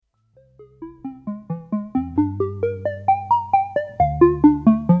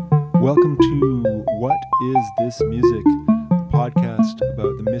Welcome to What Is This Music? Podcast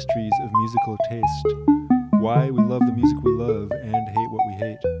about the mysteries of musical taste, why we love the music we love and hate what we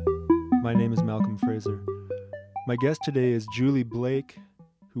hate. My name is Malcolm Fraser. My guest today is Julie Blake,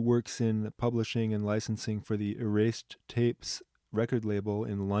 who works in publishing and licensing for the Erased Tapes record label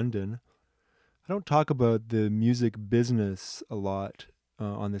in London. I don't talk about the music business a lot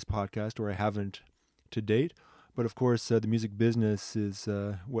on this podcast, or I haven't to date. But of course, the music business is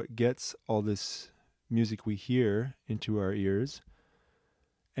what gets all this music we hear into our ears.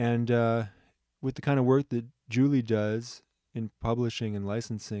 And with the kind of work that Julie does in publishing and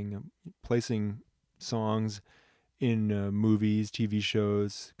licensing, placing songs in movies, TV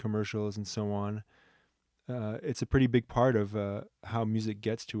shows, commercials, and so on, it's a pretty big part of how music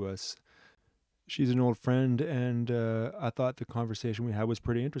gets to us. She's an old friend, and I thought the conversation we had was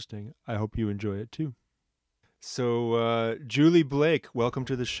pretty interesting. I hope you enjoy it too. So, Julie Blake, welcome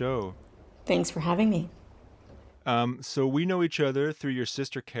to the show. Thanks for having me. So we know each other through your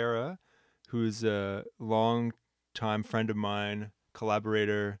sister Kara, who's a long-time friend of mine,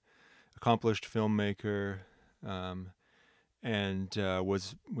 collaborator, accomplished filmmaker, and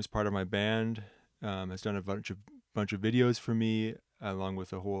was part of my band. Has done a bunch of videos for me, along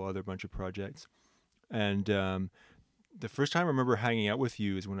with a whole other bunch of projects. And the first time I remember hanging out with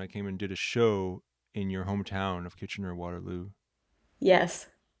you is when I came and did a show in your hometown of Kitchener-Waterloo. Yes.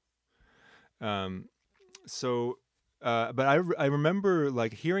 But I remember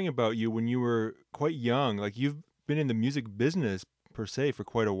like hearing about you when you were quite young. Like you've been in the music business per se for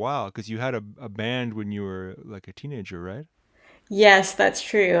quite a while because you had a band when you were like a teenager, right? Yes, that's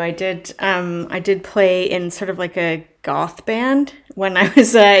true. I did play in sort of like a goth band when I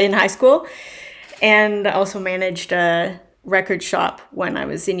was in high school, and also managed a record shop when I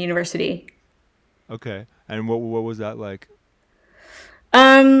was in university. Okay. And what was that like?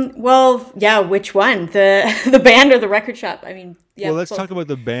 Well, yeah, which one? The the band or the record shop? I mean, yeah, Well, let's talk both. about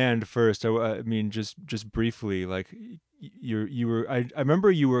the band first. I mean, just briefly, like you were. I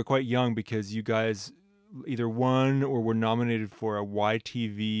remember you were quite young because you guys either won or were nominated for a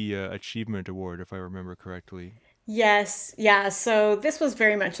YTV Achievement Award, if I remember correctly. Yes, yeah. So this was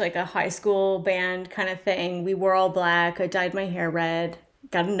very much like a high school band kind of thing. We wore all black. I dyed my hair red,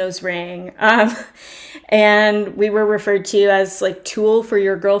 got a nose ring, and we were referred to as like Tool for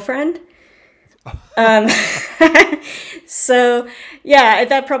your girlfriend. Um, so yeah,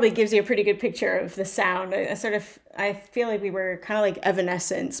 that probably gives you a pretty good picture of the sound. I feel like we were kind of like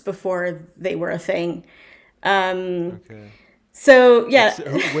Evanescence before they were a thing. Okay. So yeah.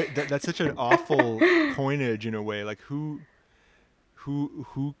 That's wait, that's such an awful coinage in a way. Like who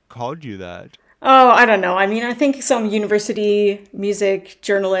called you that? Oh, I don't know. I mean, I think some university music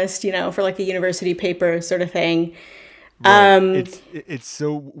journalist, for like a university paper sort of thing. Right. Um, It's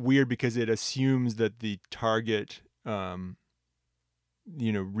so weird because it assumes that the target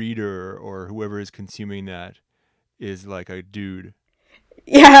reader or whoever is consuming that is like a dude.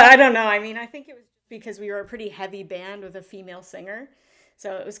 yeah, I don't know. I mean, I think it was because we were a pretty heavy band with a female singer.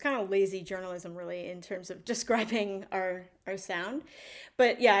 So it was kind of lazy journalism, really, in terms of describing our sound.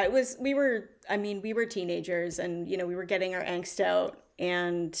 But yeah, it was, I mean, we were teenagers and, we were getting our angst out.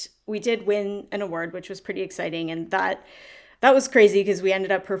 And we did win an award, which was pretty exciting. And that was crazy because we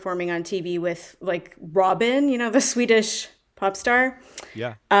ended up performing on TV with like Robin, the Swedish pop star.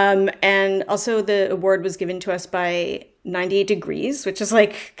 Yeah. And also the award was given to us by 98 Degrees, which is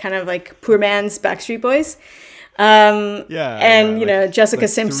like kind of like poor man's Backstreet Boys. Yeah, And Jessica like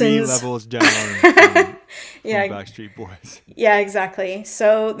three Simpson's. levels down from Yeah, Backstreet Boys. yeah, exactly.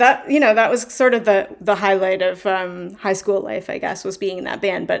 So that was sort of the highlight of high school life, I guess, was being in that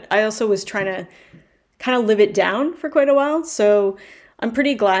band. But I also was trying to kind of live it down for quite a while. So I'm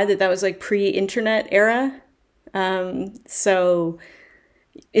pretty glad that was like pre-internet era. So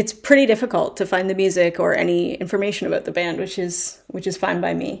it's pretty difficult to find the music or any information about the band, which is fine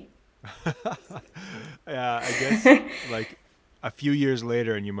by me. Yeah, I guess like a few years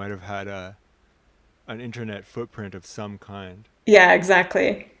later and you might have had an internet footprint of some kind. Yeah,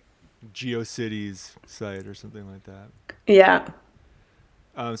 exactly. GeoCities site or something like that. Yeah.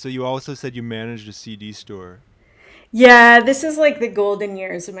 So you also said you managed a CD store. Yeah, this is like the golden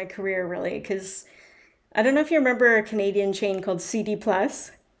years of my career, really, because I don't know if you remember a Canadian chain called CD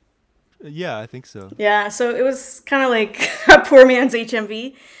Plus. Yeah, I think so. Yeah, so it was kind of like a poor man's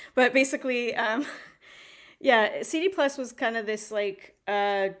HMV, but basically, yeah, CD Plus was kind of this like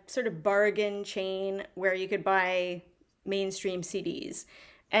sort of bargain chain where you could buy mainstream CDs.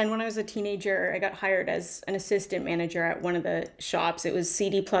 And when I was a teenager, I got hired as an assistant manager at one of the shops. It was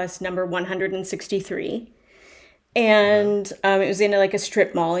CD Plus number 163. Okay. And it was in like a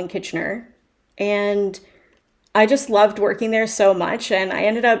strip mall in Kitchener. And I just loved working there so much. And I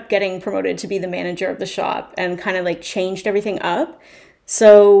ended up getting promoted to be the manager of the shop and kind of like changed everything up.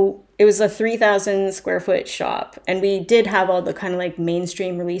 So it was a 3,000 square foot shop. And we did have all the kind of like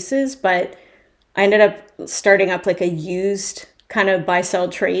mainstream releases, but I ended up starting up like a used kind of buy sell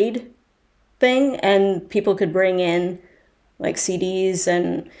trade thing. And people could bring in like CDs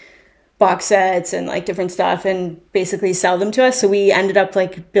and box sets and like different stuff and basically sell them to us. So we ended up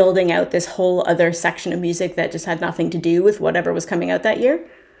like building out this whole other section of music that just had nothing to do with whatever was coming out that year.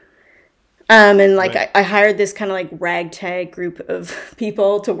 And like Right. I hired this kind of like ragtag group of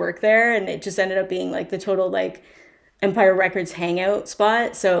people to work there, and it just ended up being like the total like Empire Records hangout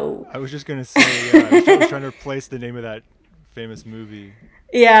spot. So I was just gonna say, yeah, I was trying to replace the name of that famous movie.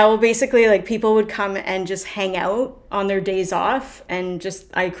 yeah, well, basically, like people would come and just hang out on their days off, and just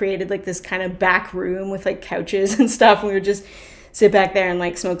I created like this kind of back room with like couches and stuff. And we would just sit back there and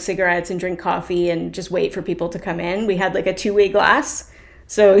like smoke cigarettes and drink coffee and just wait for people to come in. We had like a two-way glass,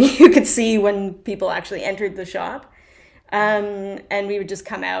 so you could see when people actually entered the shop. And we would just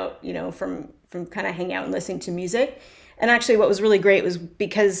come out, from kind of hang out and listening to music. And actually, what was really great was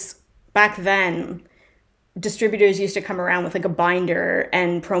because back then distributors used to come around with like a binder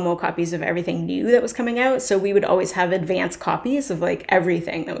and promo copies of everything new that was coming out. So we would always have advanced copies of like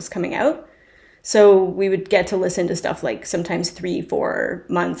everything that was coming out. So we would get to listen to stuff like sometimes 3, 4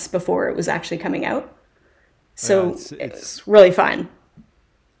 months before it was actually coming out. Yeah, So it was really fun.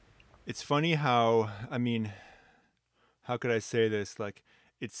 it's funny how, I mean, how could I say this? Like,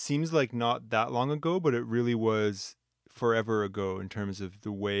 it seems like not that long ago, but it really was forever ago in terms of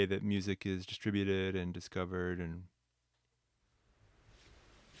the way that music is distributed and discovered. And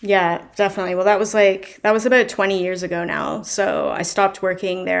Yeah, definitely. Well, that was about 20 years ago now. So I stopped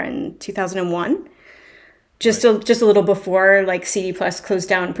working there in 2001. Just right, just a little before like CD Plus closed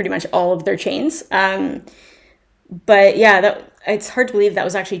down pretty much all of their chains. But yeah, that it's hard to believe that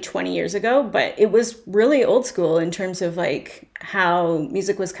was actually 20 years ago, but it was really old school in terms of like how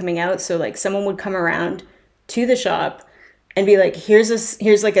music was coming out. So like someone would come around to the shop and be like, here's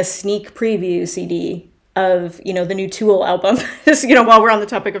like a sneak preview CD of, the new Tool album. Just, while we're on the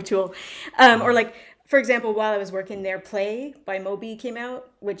topic of Tool. Or uh-huh. like, for example, while I was working there, Play by Moby came out,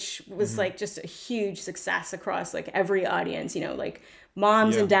 which was Hmm. like just a huge success across like every audience, like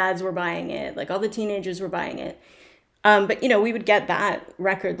moms Yeah, and dads were buying it, like all the teenagers were buying it. But we would get that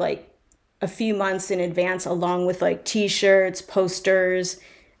record like a few months in advance, along with like T-shirts, posters,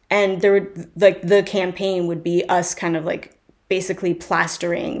 and there would like the campaign would be us kind of like basically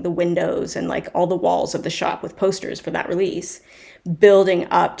plastering the windows and like all the walls of the shop with posters for that release, building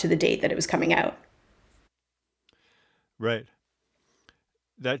up to the date that it was coming out. right.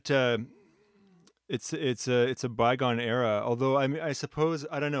 That it's a bygone era. Although I mean, I suppose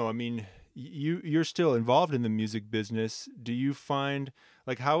I don't know. I mean, you're still involved in the music business. Do you find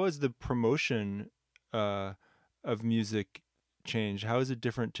like how has the promotion uh, of music changed? How is it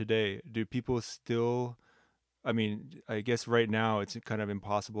different today? Do people still? I mean, I guess right now it's kind of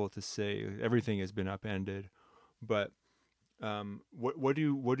impossible to say. Everything has been upended, but what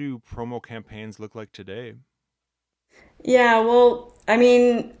do promo campaigns look like today? Yeah, well, I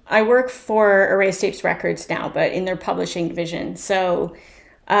mean, I work for Erase Tapes Records now, but in their publishing division. So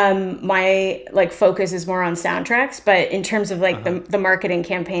my like focus is more on soundtracks, but in terms of Uh like huh. the marketing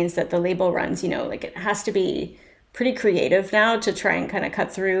campaigns that the label runs, like it has to be pretty creative now to try and kind of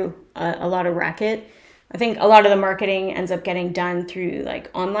cut through a lot of racket. I think a lot of the marketing ends up getting done through like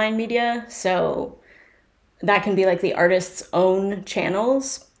online media. So that can be like the artist's own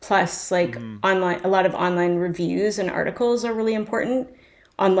channels plus like Mm-hmm. online, a lot of online reviews and articles are really important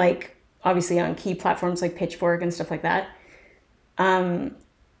on like obviously on key platforms like Pitchfork and stuff like that.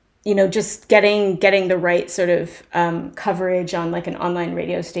 Just getting the right sort of coverage on like an online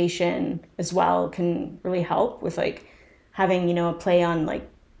radio station as well can really help with like having a play on like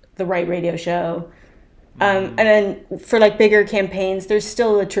the right radio show. And Mm-hmm. then for like bigger campaigns, there's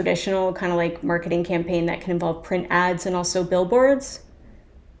still a traditional kind of like marketing campaign that can involve print ads and also billboards.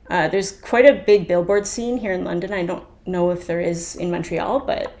 There's quite a big billboard scene here in London. I don't know if there is in Montreal,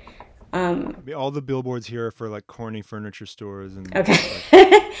 but I mean, all the billboards here are for like corny furniture stores and like,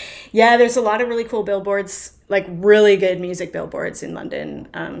 okay. Yeah, there's a lot of really cool billboards, like really good music billboards in London,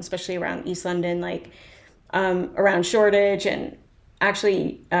 especially around East London, like around Shoreditch. And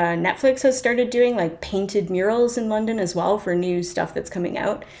actually, Netflix has started doing like painted murals in London as well for new stuff that's coming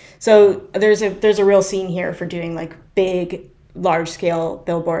out. So there's a real scene here for doing like big large scale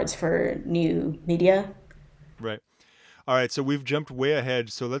billboards for new media. Right. All right, so we've jumped way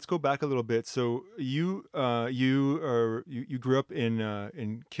ahead. So let's go back a little bit. So you grew up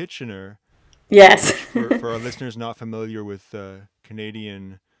in Kitchener, Yes. which for our listeners not familiar with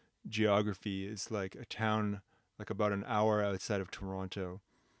Canadian geography is like a town like about an hour outside of Toronto,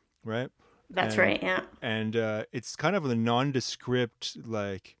 right? That's And right. Yeah. it's kind of a nondescript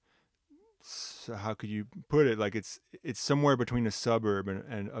like how could you put it? Like it's somewhere between a suburb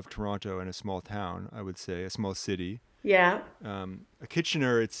and of Toronto and a small town, I would say, a small city. Yeah.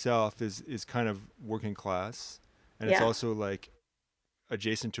 Kitchener itself is kind of working class, and it's Yeah. also like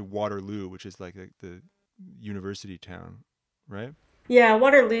adjacent to Waterloo, which is like the university town, right? Yeah,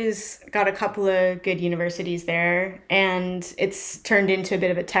 Waterloo's got a couple of good universities there, and it's turned into a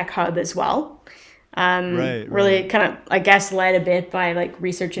bit of a tech hub as well. Right, Really right, kind of, I guess, led a bit by like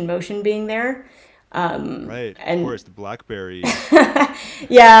Research in Motion being there. right. Of And course, the BlackBerry.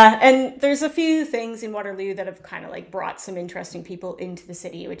 yeah, and there's a few things in Waterloo that have kind of like brought some interesting people into the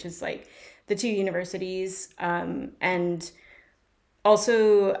city, which is like the two universities, and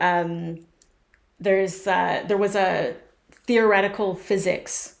also there was a theoretical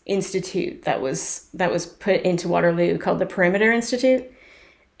physics institute that was put into Waterloo called the Perimeter Institute,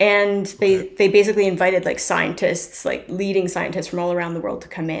 and Okay. they basically invited like scientists, like leading scientists from all around the world to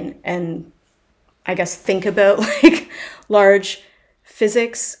come in and I guess think about like large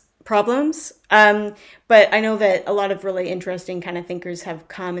physics problems. But I know that a lot of really interesting kind of thinkers have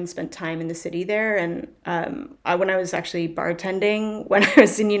come and spent time in the city there. And when I was actually bartending when I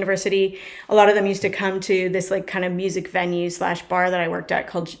was in university, a lot of them used to come to this like kind of music venue slash bar that I worked at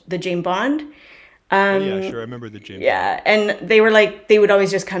called the James Bond. Oh yeah, sure. I remember the James Bond. Yeah, and they were like they would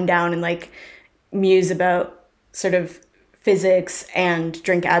always just come down and like muse about sort of physics and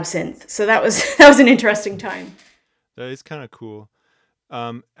drink absinthe. So that was that was an interesting time. That is kind of cool.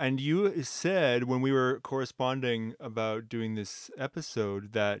 And you said when we were corresponding about doing this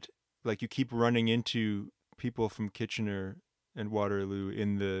episode that like you keep running into people from Kitchener and Waterloo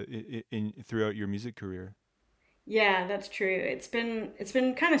in throughout your music career. Yeah, that's true. It's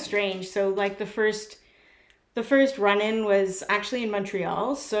been kind of strange. So like the first run in was actually in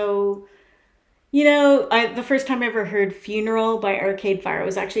Montreal. So the first time I ever heard "Funeral" by Arcade Fire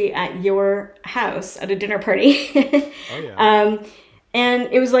was actually at your house at a dinner party. Oh yeah. um, and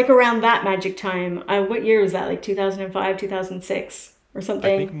it was like around that magic time. What year was that? Like 2005, 2006 or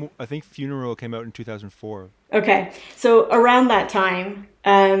something? I think Funeral came out in 2004. Okay, so around that time,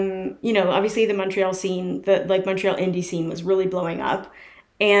 obviously the Montreal scene, the like Montreal indie scene, was really blowing up,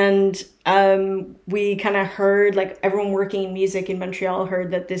 and we kind of heard like everyone working in music in Montreal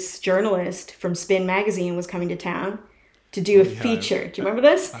heard that this journalist from Spin magazine was coming to town to do a Oh yeah. feature. Do you remember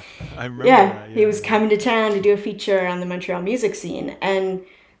this? I remember Yeah, that. he Yeah, was yeah. coming to town to do a feature on the Montreal music scene. And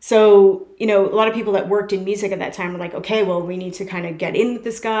so, a lot of people that worked in music at that time were like, okay, well, we need to kind of get in with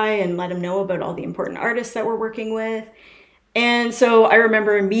this guy and let him know about all the important artists that we're working with. And so I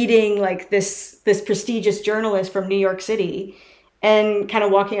remember meeting like this prestigious journalist from New York City and kind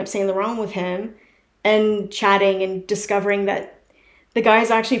of walking up Saint Laurent with him and chatting and discovering that the guy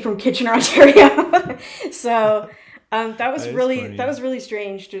is actually from Kitchener, Ontario. So That is that funny. was really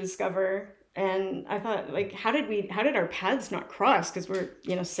strange to discover. And I thought, like, how did our paths not cross? Because we're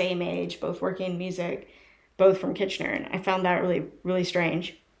same age, both working in music, both from Kitchener, and I found that really really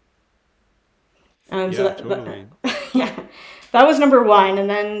strange. So Yeah, totally. yeah, that was number one, and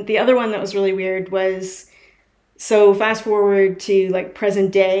then the other one that was really weird was so fast forward to like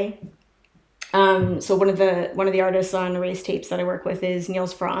present day. So one of the artists on Erase Tapes that I work with is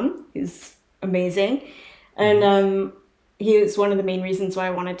Niels Fromm. He's amazing, and Hmm. he was one of the main reasons why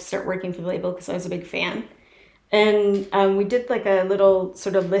I wanted to start working for the label because I was a big fan. And we did like a little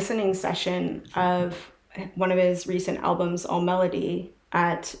sort of listening session of one of his recent albums, All Melody,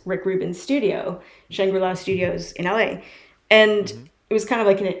 at Rick Rubin's studio, Shangri-La Studios in LA. And Hmm. it was kind of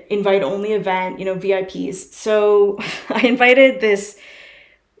like an invite only event, VIPs. So I invited this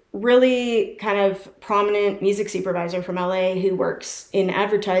really kind of prominent music supervisor from LA who works in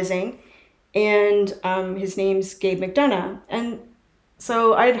advertising, and his name's Gabe McDonough. And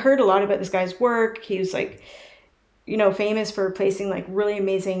so I'd heard a lot about this guy's work. He was like, famous for placing like really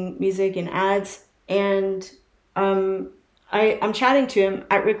amazing music in ads. And I'm chatting to him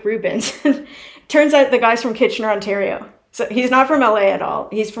at Rick Rubin's. Turns out the guy's from Kitchener, Ontario. So he's not from LA at all.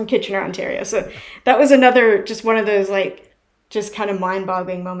 He's from Kitchener, Ontario. So that was another, just one of those like, just kind of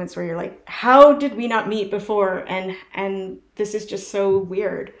mind-boggling moments where you're like, how did we not meet before? And this is just so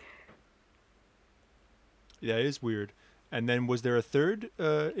weird. Yeah, it is weird. And then was there a third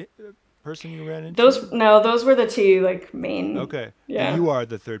person you ran into? Those were the two like main. Okay, and Yeah. you are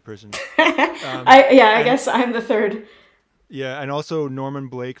the third person. I And guess I'm the third. yeah, and also Norman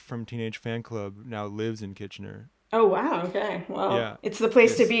Blake from Teenage Fan Club now lives in Kitchener. Oh wow, okay. Well, Yeah, it's the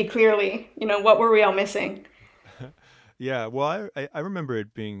place to yes, be, clearly. What were we all missing? yeah. Well, I remember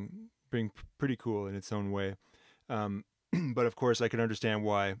it being pretty cool in its own way. Um, but of course, I can understand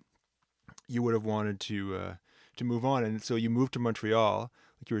why you would have wanted to move on, and so you moved to Montreal,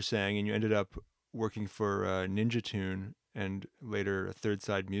 like you were saying, and you ended up working for Ninja Tune and later Third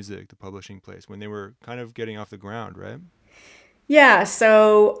Side Music, the publishing place, when they were kind of getting off the ground, right? Yeah,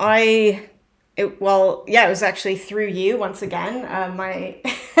 so yeah, it was actually through you once again, my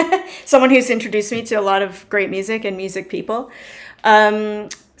someone who's introduced me to a lot of great music and music people.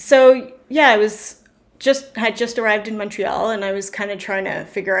 So yeah, I was had just arrived in Montreal, and I was kind of trying to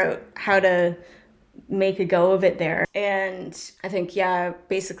figure out how to make a go of it there. And I think, yeah,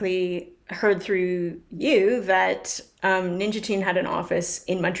 basically heard through you that Ninja Tune had an office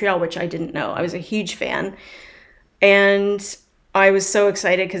in Montreal, which I didn't know. I was a huge fan. And I was so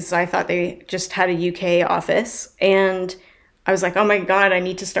excited because I thought they just had a UK office. And I was like, oh my God, I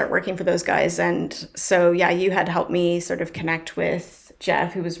need to start working for those guys. And so, yeah, you had helped me sort of connect with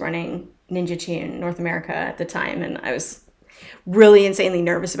Jeff, who was running Ninja Tune North America at the time. And I was really insanely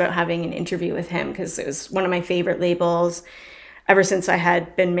nervous about having an interview with him because it was one of my favorite labels ever since I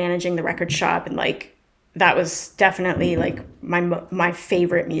had been managing the record shop. And like, that was definitely like my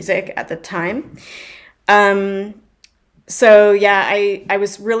favorite music at the time. So yeah, I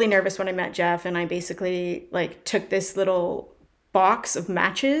was really nervous when I met Jeff, and I basically like took this little box of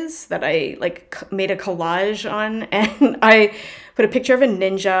matches that I like made a collage on, and I put a picture of a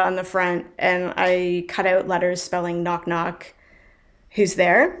ninja on the front, and I cut out letters spelling knock knock, who's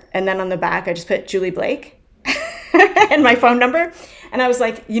there, and then on the back I just put Julie Blake and my Right. phone number, and I was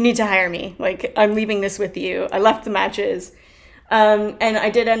like, you need to hire me, like I'm leaving this with you. I left the matches, and I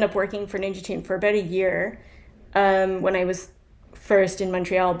did end up working for Ninja Tune for about a year when I was first in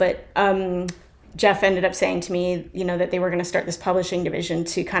Montreal. But Jeff ended up saying to me, that they were going to start this publishing division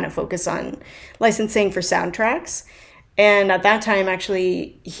to kind of focus on licensing for soundtracks. And at that time,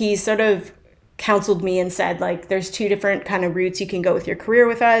 actually, he sort of counseled me and said, like, there's two different kind of routes you can go with your career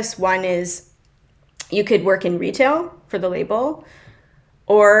with us. One is you could work in retail for the label,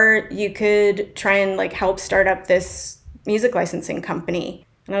 or you could try and like help start up this music licensing company.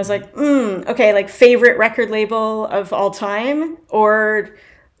 And I was like, okay, like favorite record label of all time or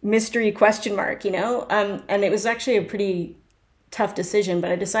mystery question mark, and it was actually a pretty tough decision,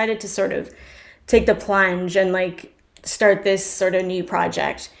 but I decided to sort of take the plunge and like start this sort of new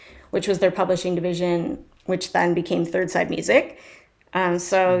project, which was their publishing division, which then became Third Side Music.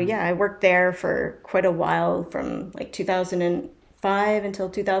 So Hmm. yeah, I worked there for quite a while from like 2005 until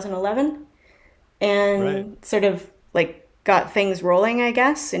 2011, Right. and sort of like got things rolling, I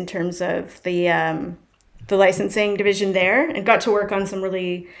guess, in terms of the licensing division there, and got to work on some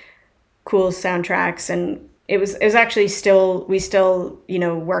really cool soundtracks. And it was actually still we still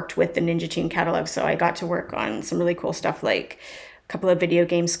worked with the Ninja Tune catalog, so I got to work on some really cool stuff like a couple of video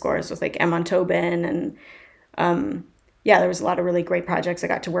game scores with like Emon Tobin, and yeah, there was a lot of really great projects I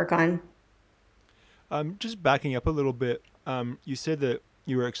got to work on. Just backing up a little bit, you said that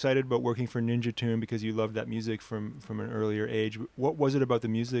you were excited about working for Ninja Tune because you loved that music from an earlier age. What was it about the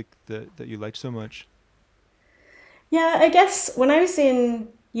music that you liked so much? Yeah, I guess when I was in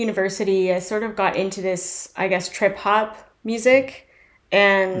university, I sort of got into this, I guess, trip hop music. Hmm.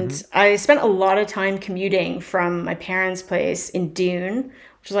 And I spent a lot of time commuting from my parents' place in Doon,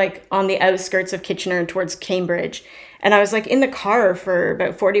 which is like on the outskirts of Kitchener towards Cambridge. And I was like in the car for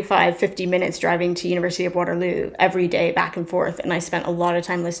about 45, 50 minutes driving to University of Waterloo every day back and forth. And I spent a lot of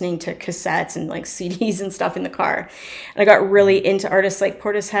time listening to cassettes and like CDs and stuff in the car. And I got Hmm. really into artists like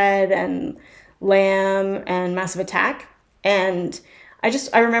Portishead and Lamb and Massive Attack. And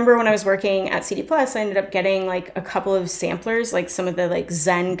I remember when I was working at CD Plus, I ended up getting like a couple of samplers, like some of the like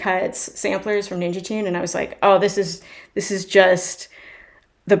Zen Cuts samplers from Ninja Tune, and I was like, oh, this is just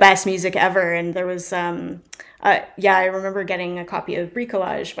the best music ever. And there was yeah, I remember getting a copy of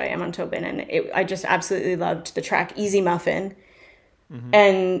Bricolage by Emon Tobin, and I just absolutely loved the track Easy Muffin. Hmm.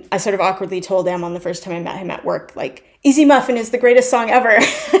 And I sort of awkwardly told him on the first time I met him at work, like, Easy Muffin is the greatest song ever.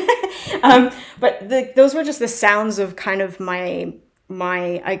 But those were just the sounds of kind of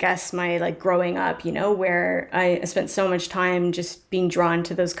I guess my like growing up, where I spent so much time just being drawn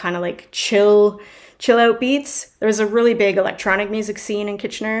to those kind of like chill out beats. There was a really big electronic music scene in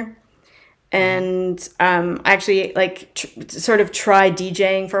Kitchener, Hmm. and I actually like sort of tried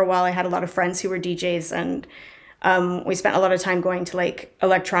DJing for a while. I had a lot of friends who were DJs, and We spent a lot of time going to like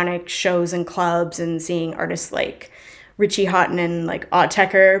electronic shows and clubs and seeing artists like Richie Houghton and like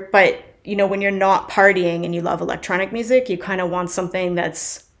Autechre. But when you're not partying and you love electronic music, you kind of want something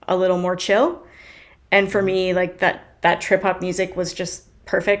that's a little more chill. And for Hmm. me, like that trip hop music was just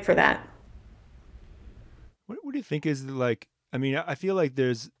perfect for that. What do you think is like? I mean, I feel like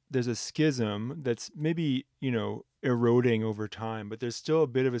there's a schism that's maybe eroding over time, but there's still a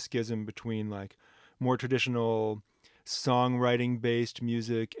bit of a schism between like more traditional songwriting based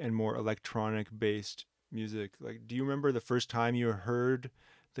music and more electronic based music. Like, do you remember the first time you heard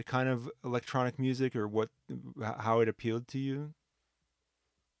the kind of electronic music or how it appealed to you?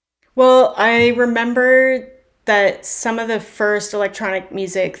 Well, I remember that some of the first electronic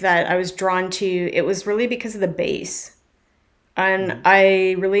music that I was drawn to, it was really because of the bass. And Hmm.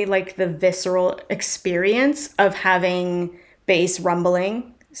 I really like the visceral experience of having bass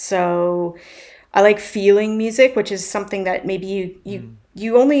rumbling. So I like feeling music, which is something that maybe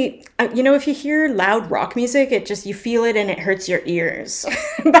you only if you hear loud rock music, it just you feel it and it hurts your ears.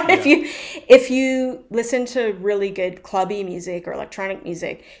 But if Yeah. you listen to really good clubby music or electronic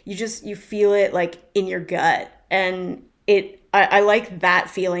music, you feel it like in your gut, and I like that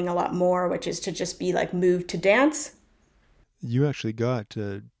feeling a lot more, which is to just be like moved to dance. You actually got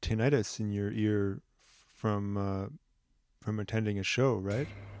tinnitus in your ear from attending a show, right?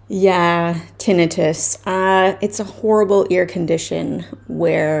 Yeah, tinnitus. It's a horrible ear condition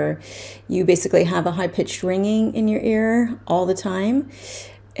where you basically have a high pitched ringing in your ear all the time.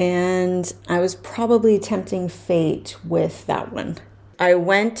 And I was probably tempting fate with that one. I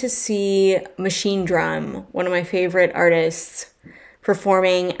went to see Machine Drum, one of my favorite artists,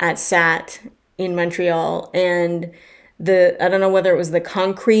 performing at SAT in Montreal. And I don't know whether it was the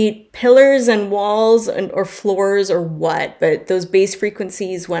concrete pillars and walls or floors or what, but those bass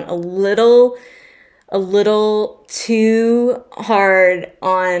frequencies went a little too hard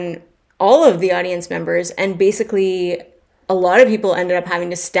on all of the audience members, and basically a lot of people ended up having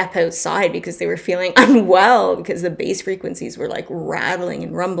to step outside because they were feeling unwell because the bass frequencies were like rattling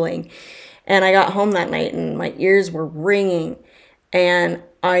and rumbling. And I got home that night and my ears were ringing, and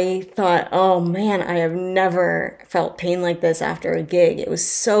I thought, oh man, I have never felt pain like this after a gig. It was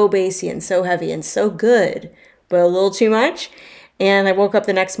so bassy and so heavy and so good, but a little too much. And I woke up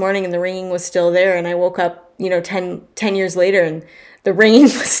the next morning and the ringing was still there. And I woke up, 10 years later, and the ringing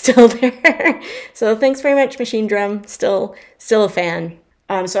was still there. So thanks very much, Machine Drum. Still a fan.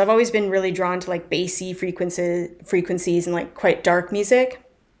 So I've always been really drawn to like bassy frequencies and like quite dark music.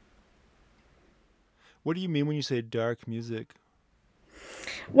 What do you mean when you say dark music?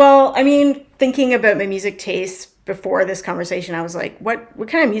 Well, I mean, thinking about my music tastes before this conversation, I was like, what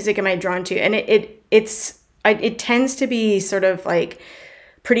kind of music am I drawn to? And it tends to be sort of like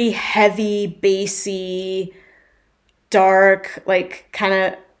pretty heavy, bassy, dark, like kind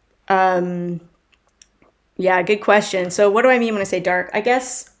of yeah, good question. So what do I mean when I say dark? I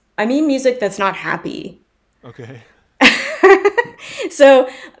guess I mean music that's not happy. Okay. So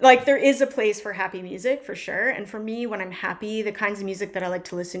like there is a place for happy music for sure, and for me when I'm happy, the kinds of music that I like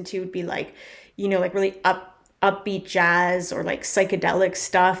to listen to would be like like really upbeat jazz or like psychedelic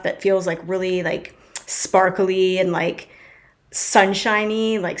stuff that feels like really like sparkly and like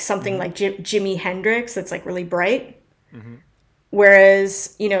sunshiny, like something Hmm. like Jimi Hendrix that's like really bright. Hmm.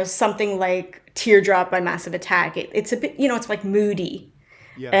 Whereas something like Teardrop by Massive Attack, it's a bit, it's like moody.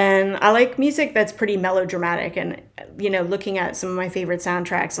 Yeah. And I like music that's pretty melodramatic. And, looking at some of my favorite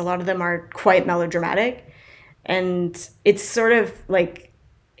soundtracks, a lot of them are quite melodramatic. And it's sort of like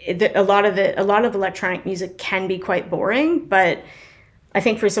a lot of electronic music can be quite boring. But I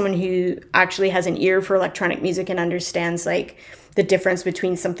think for someone who actually has an ear for electronic music and understands like the difference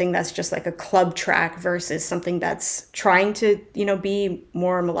between something that's just like a club track versus something that's trying to, be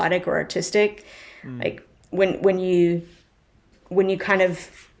more melodic or artistic, Mm. like when you kind of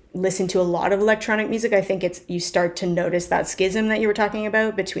listen to a lot of electronic music, I think you start to notice that schism that you were talking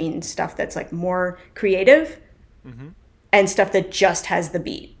about between stuff that's like more creative Hmm. and stuff that just has the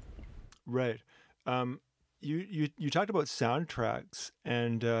beat. Right. Um, you talked about soundtracks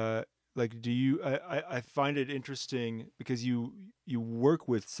and like do you I find it interesting because you work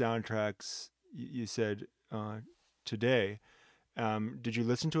with soundtracks you said today. Did you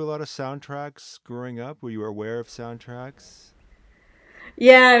listen to a lot of soundtracks growing up? Were you aware of soundtracks?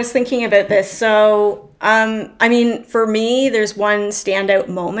 Yeah, I was thinking about this. So, I mean, for me, there's one standout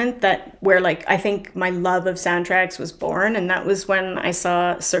moment that where like I think my love of soundtracks was born, and that was when I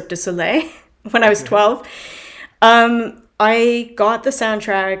saw Cirque du Soleil when I was Okay. 12. I got the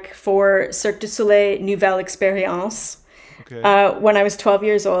soundtrack for Cirque du Soleil Nouvelle Expérience Okay. when I was 12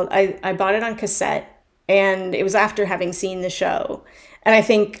 years old. I bought it on cassette, And it was after having seen the show. And I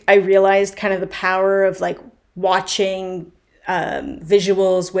think I realized kind of the power of like watching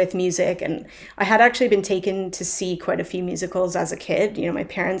visuals with music. And I had actually been taken to see quite a few musicals as a kid. You know, my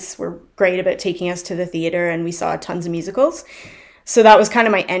parents were great about taking us to the theater, and we saw tons of musicals. So that was kind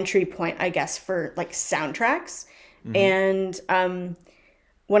of my entry point, I guess, for like soundtracks. And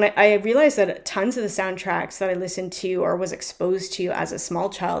when I realized that tons of the soundtracks that I listened to or was exposed to as a small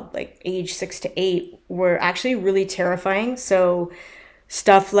child, like age 6 to 8, were actually really terrifying. So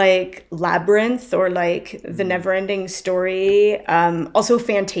stuff like Labyrinth or like The Neverending Story, also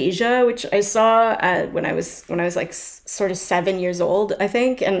Fantasia, which I saw when I was like sort of 7 years old, I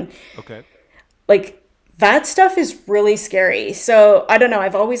think, and Okay. like that stuff is really scary. So I don't know.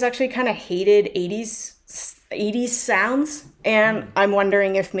 I've always actually kind of hated 80s sounds, and I'm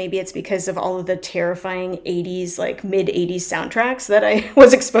wondering if maybe it's because of all of the terrifying 80s, like mid 80s soundtracks that I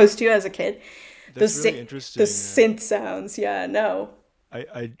was exposed to as a kid. That's really The interesting. synth sounds, yeah, no.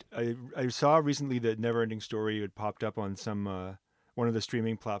 I saw recently that Neverending Story had popped up on some one of the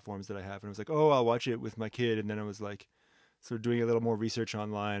streaming platforms that I have, and I was like, oh, I'll watch it with my kid. And then I was like, sort of doing a little more research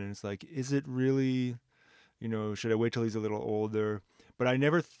online, and it's like, is it really, should I wait till he's a little older? But I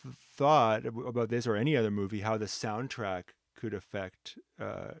never thought about this or any other movie how the soundtrack could affect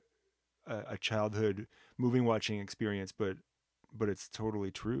a childhood movie watching experience. But it's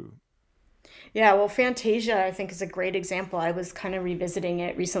totally true. Yeah, well, Fantasia, I think, is a great example. I was kind of revisiting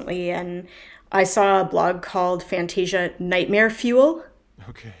it recently, and I saw a blog called Fantasia Nightmare Fuel.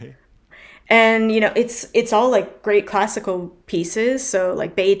 Okay. And it's all like great classical pieces, so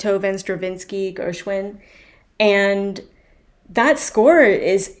like Beethoven, Stravinsky, Gershwin, and that score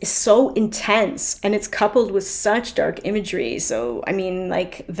is so intense, and it's coupled with such dark imagery. So I mean,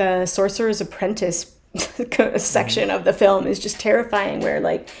 like the Sorcerer's Apprentice Hmm. section of the film is just terrifying, where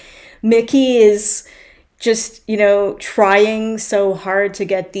like Mickey is just, trying so hard to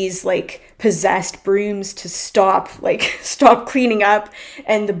get these like possessed brooms to stop, like stop cleaning up,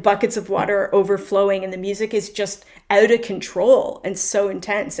 and the buckets of water are overflowing, and the music is just out of control and so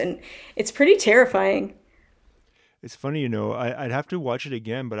intense, and it's pretty terrifying. It's funny, I'd have to watch it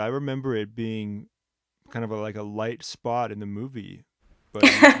again, but I remember it being kind of like a light spot in the movie.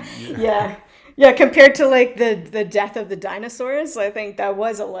 But Yeah. Yeah, compared to like the death of the dinosaurs, I think that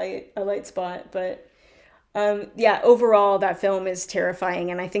was a light spot, but yeah, overall that film is terrifying,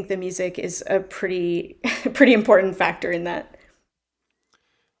 and I think the music is a pretty pretty important factor in that.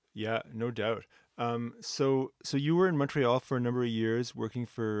 yeah, no doubt. So you were in Montreal for a number of years, working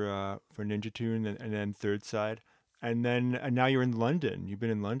for Ninja Tune and then Third Side, and now you're in London. You've been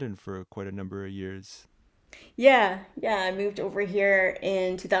in London for quite a number of years, Yeah, yeah, I moved over here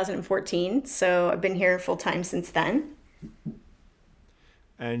in 2014, so I've been here full time since then.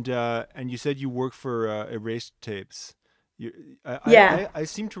 and you said you work for Erased Tapes. You, Yeah. I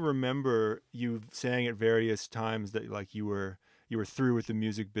seem to remember you saying at various times that like you were through with the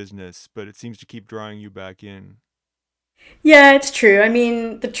music business, but it seems to keep drawing you back in. Yeah, it's true. I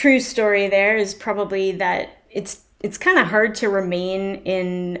mean, the true story there is probably that it's kind of hard to remain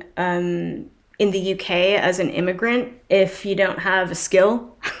in the UK as an immigrant if you don't have a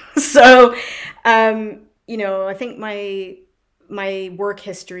skill. So, I think my work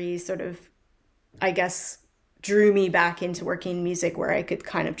history sort of, I guess, drew me back into working in music, where I could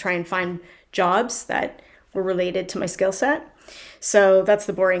kind of try and find jobs that were related to my skill set. So that's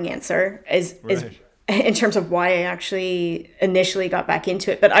the boring answer, is Right. in terms of why I actually initially got back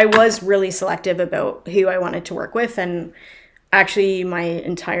into it. But I was really selective about who I wanted to work with, and actually my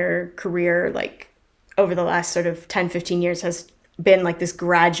entire career, like over the last sort of 10, 15 years, has been like this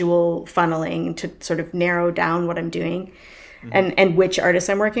gradual funneling to sort of narrow down what I'm doing Hmm. and which artists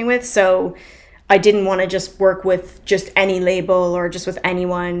I'm working with. So I didn't want to just work with just any label or just with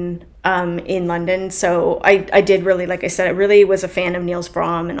anyone in London. So I did really, like I said, I really was a fan of Niels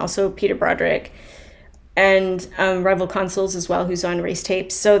Fromm and also Peter Broderick and Rival Consoles as well, who's on Race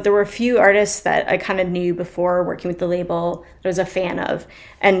Tapes. So there were a few artists that I kind of knew before working with the label that I was a fan of.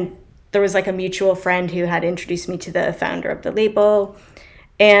 And there was like a mutual friend who had introduced me to the founder of the label.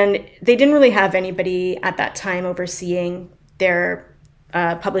 And they didn't really have anybody at that time overseeing their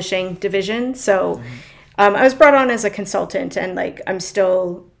publishing division. So Hmm. I was brought on as a consultant, and like I'm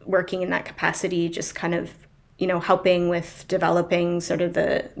still working in that capacity, just kind of helping with developing sort of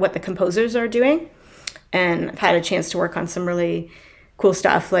the what the composers are doing. And I've had a chance to work on some really cool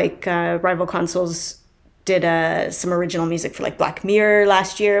stuff, like Rival Consoles did some original music for like Black Mirror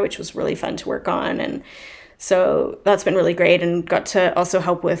last year, which was really fun to work on. And so that's been really great, and got to also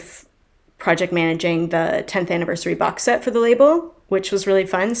help with project managing the 10th anniversary box set for the label, which was really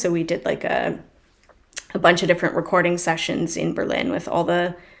fun. So we did like a bunch of different recording sessions in Berlin with all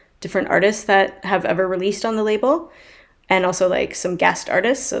the different artists that have ever released on the label, and also like some guest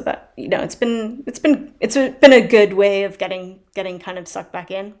artists. So that, you know, it's been a good way of getting kind of sucked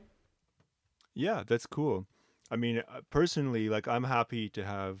back in. Yeah, that's cool. I mean, personally, like I'm happy to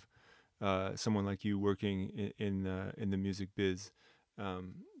have someone like you working in the music biz,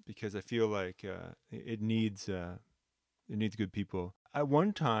 because I feel like it needs good people. At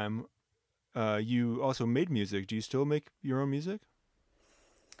one time, you also made music. Do you still make your own music?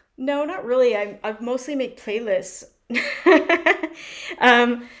 No, not really. I mostly make playlists.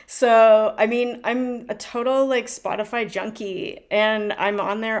 So I mean, I'm a total like Spotify junkie, and I'm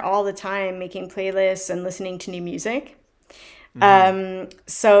on there all the time making playlists and listening to new music. Mm-hmm.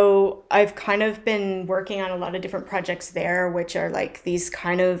 So I've kind of been working on a lot of different projects there, which are like these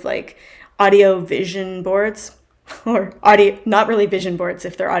kind of like audio vision boards, or audio, not really vision boards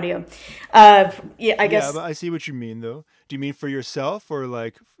if they're audio. Yeah, I Yeah, guess. but I see what you mean, though. Do you mean for yourself or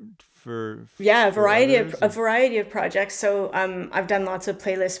like Yeah, for others? a variety of projects. So I've done lots of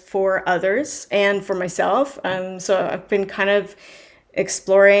playlists for others and for myself. So I've been kind of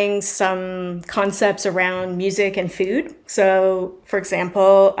exploring some concepts around music and food. So, for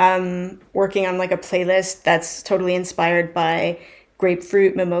example, working on like a playlist that's totally inspired by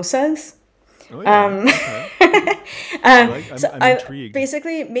grapefruit mimosas. Oh yeah. Okay. I like. So I'm I intrigued.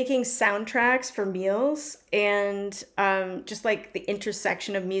 basically making soundtracks for meals, and just like the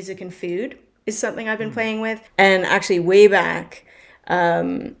intersection of music and food is something I've been Hmm. playing with. And actually, way back,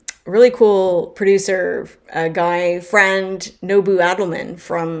 really cool producer, guy, friend, Nobu Adelman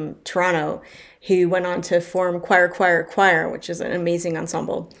from Toronto, who went on to form Choir Choir Choir, which is an amazing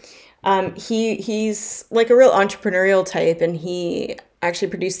ensemble. He's like a real entrepreneurial type, and he actually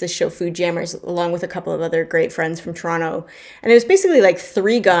produced this show Food Jammers along with a couple of other great friends from Toronto. And it was basically like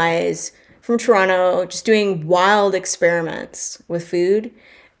three guys from Toronto just doing wild experiments with food.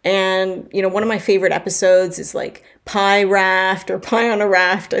 And you know, one of my favorite episodes is like Pie Raft, or Pie on a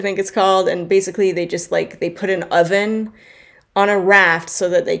Raft, I think it's called. And basically they just like they put an oven on a raft so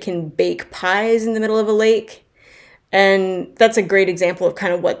that they can bake pies in the middle of a lake. And that's a great example of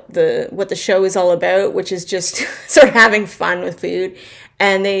kind of what the show is all about, which is just sort of having fun with food.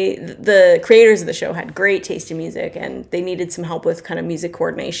 And the creators of the show had great taste in music, and they needed some help with kind of music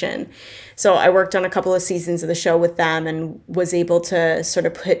coordination. So I worked on a couple of seasons of the show with them, and was able to sort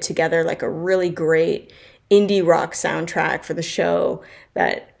of put together like a really great indie rock soundtrack for the show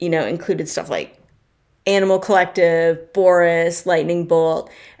that, you know, included stuff like Animal Collective, Boris, Lightning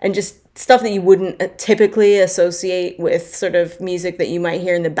Bolt, and just stuff that you wouldn't typically associate with sort of music that you might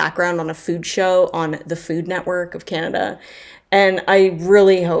hear in the background on a food show on the Food Network of Canada. And I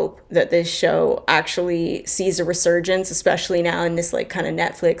really hope that this show actually sees a resurgence, especially now in this like kind of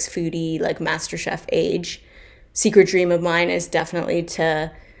Netflix foodie like MasterChef age. Secret dream of mine is definitely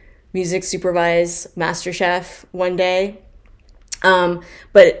to music supervise MasterChef one day.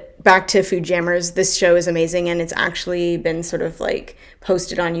 But back to Food Jammers, this show is amazing, and it's actually been sort of like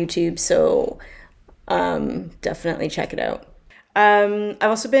posted on YouTube. So definitely check it out. I've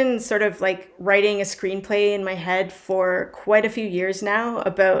also been sort of like writing a screenplay in my head for quite a few years now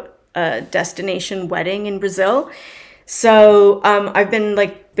about a destination wedding in Brazil. So I've been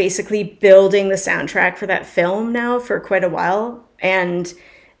like basically building the soundtrack for that film now for quite a while. And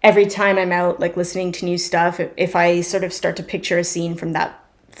every time I'm out like listening to new stuff, if I sort of start to picture a scene from that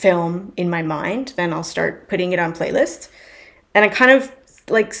film in my mind, then I'll start putting it on playlists. And I kind of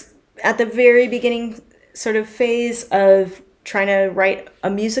like at the very beginning sort of phase of trying to write a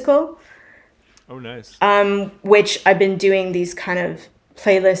musical, Oh, nice. which I've been doing these kind of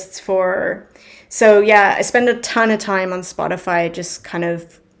playlists for. So yeah, I spend a ton of time on Spotify just kind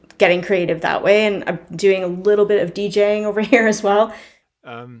of getting creative that way, and I'm doing a little bit of DJing over here as well.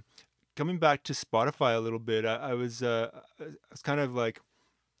 Um, Coming back to Spotify a little bit, I was kind of like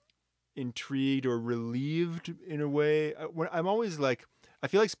intrigued or relieved in a way. I'm always like, I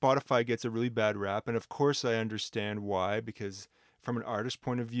feel like Spotify gets a really bad rap, and of course I understand why, because from an artist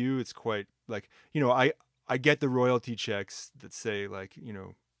point of view, it's quite like, I get the royalty checks that say like,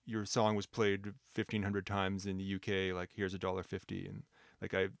 your song was played 1,500 times in the UK, like here's $1.50, and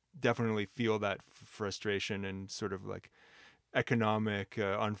like I definitely feel that frustration and sort of like economic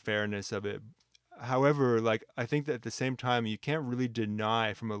unfairness of it. However, like I think that at the same time, you can't really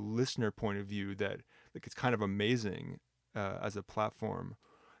deny from a listener point of view that like it's kind of amazing as a platform.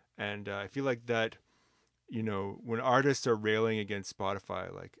 And I feel like that, when artists are railing against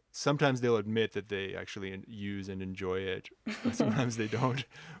Spotify, like sometimes they'll admit that they actually use and enjoy it, but sometimes they don't.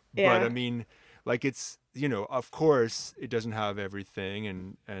 But Yeah. I mean, like it's, of course it doesn't have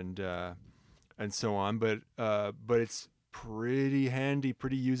everything, and and so on. But it's pretty handy,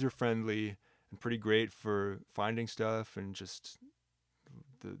 pretty user friendly, and pretty great for finding stuff, and just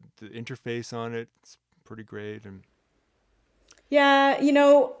the interface on it's pretty great. And Yeah,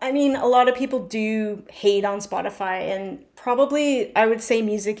 I mean, a lot of people do hate on Spotify, and probably I would say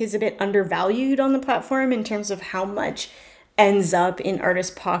music is a bit undervalued on the platform in terms of how much ends up in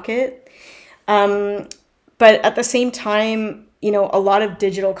artists' pocket. Um, but at the same time, a lot of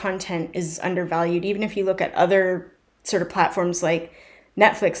digital content is undervalued. Even if you look at other sort of platforms like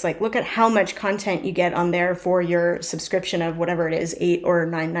Netflix, like look at how much content you get on there for your subscription of whatever it is, 8 or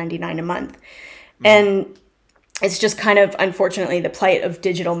 9.99 a month. mhm. And it's just kind of unfortunately the plight of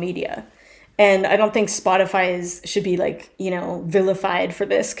digital media. And I don't think Spotify should be like, vilified for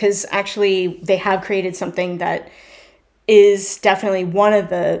this, because actually they have created something that is definitely one of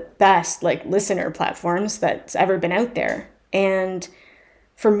the best like listener platforms that's ever been out there. And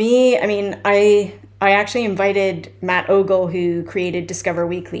for me, I mean, I actually invited Matt Ogle, who created Discover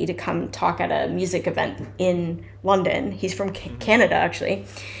Weekly, to come talk at a music event in London. He's from Mhm. Canada, actually.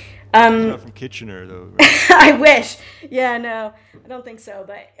 He's Um, not from Kitchener though, right? I wish. Yeah, no, I don't think so.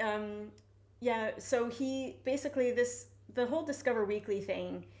 But yeah, so he basically the whole Discover Weekly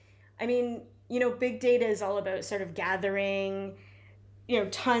thing. I mean, big data is all about sort of gathering,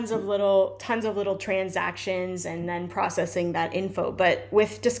 tons of little transactions and then processing that info. But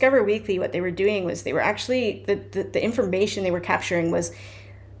with Discover Weekly, what they were doing was they were actually the information they were capturing was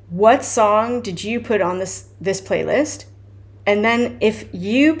what song did you put on this playlist, and then if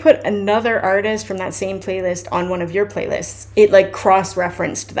you put another artist from that same playlist on one of your playlists, it like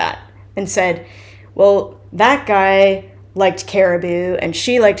cross-referenced that and said, well, that guy liked Caribou and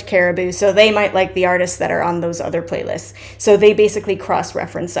she liked Caribou, so they might like the artists that are on those other playlists. So they basically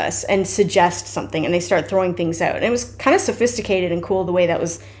cross-reference us and suggest something, and they start throwing things out. And it was kind of sophisticated and cool the way that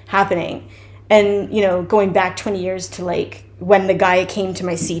was happening. And going back 20 years to like when the guy came to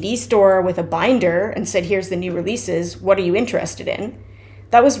my CD store with a binder and said, here's the new releases, what are you interested in?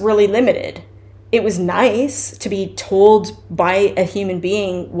 That was really limited. It was nice to be told by a human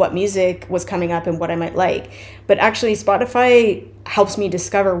being what music was coming up and what I might like. But actually, Spotify helps me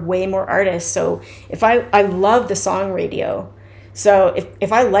discover way more artists. So if I love the song radio. So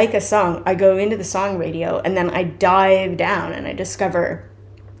if I like a song, I go into the song radio and then I dive down and I discover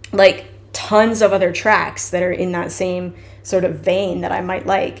like tons of other tracks that are in that same sort of vein that I might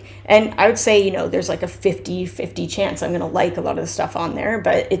like. And I would say, there's like a 50-50 chance I'm going to like a lot of the stuff on there,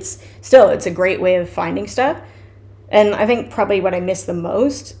 but it's a great way of finding stuff. And I think probably what I miss the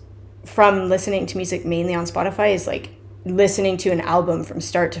most from listening to music mainly on Spotify is like listening to an album from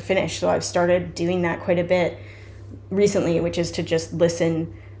start to finish. So I've started doing that quite a bit recently, which is to just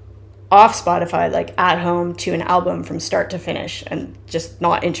listen off Spotify, like at home, to an album from start to finish and just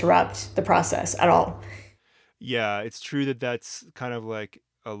not interrupt the process at all. Yeah, it's true that that's kind of like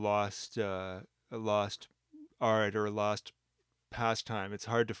a lost art or a lost pastime. It's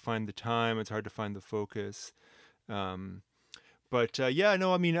hard to find the time. It's hard to find the focus. Um, but yeah,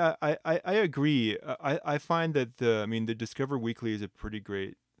 no, I mean, I agree. I find that the Discover Weekly is a pretty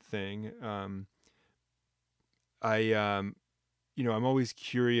great thing. I I'm always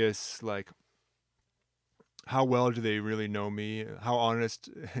curious, like how well do they really know me? How honest,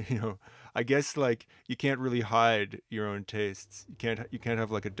 you know? I guess like you can't really hide your own tastes. You can't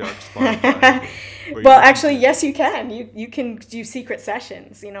have like a dark Spotify where you Well, listen actually, to. yes, you can. You can do secret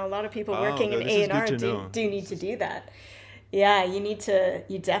sessions. A lot of people Oh, working in this is good A&R to do know. do need This to is do that. Yeah,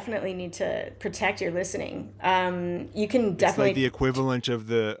 you definitely need to protect your listening. You can It's like the definitely, equivalent of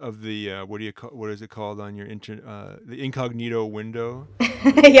the what do you call what is it called on your the incognito window.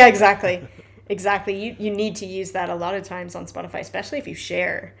 yeah, exactly. Exactly. You need to use that a lot of times on Spotify, especially if you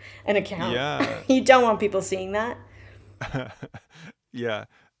share an account. Yeah. You don't want people seeing that. Yeah.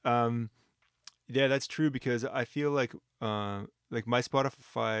 Um yeah, that's true because I feel like my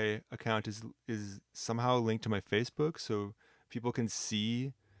Spotify account is somehow linked to my Facebook, so people can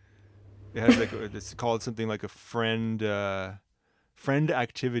see. It has like it's called something like a friend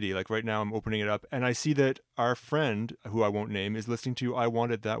activity. Like right now I'm opening it up and I see that our friend, who I won't name, is listening to I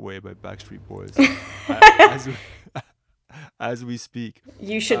Want It That Way by Backstreet Boys, as as we speak.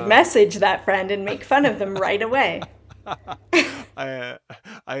 You should Um, message that friend and make fun of them right away. I,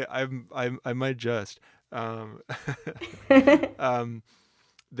 I might just. Um, um,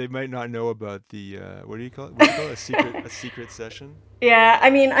 they might not know about the what do you call it? What do you call it? A secret session. Yeah, I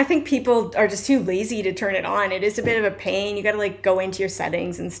mean, I think people are just too lazy to turn it on. It is a bit of a pain. You got to like go into your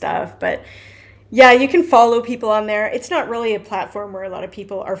settings and stuff. But yeah, you can follow people on there. It's not really a platform where a lot of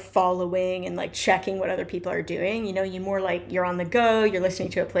people are following and like checking what other people are doing. You more like you're on the go, you're listening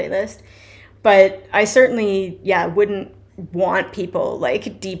to a playlist. But I certainly, yeah, wouldn't want people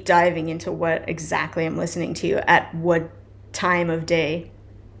like deep diving into what exactly I'm listening to at what time of day.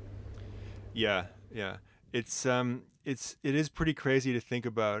 Yeah, yeah. It is pretty crazy to think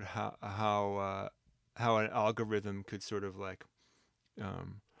about how an algorithm could sort of like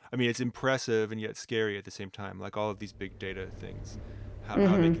I mean, it's impressive and yet scary at the same time. Like all of these big data things,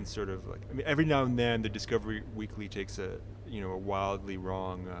 how they can sort of like. I mean, every now and then the Discovery Weekly takes a wildly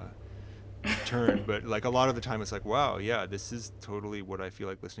wrong turn, but like a lot of the time it's like, wow, yeah, this is totally what I feel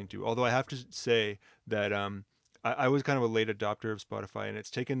like listening to. Although I have to say that I was kind of a late adopter of Spotify, and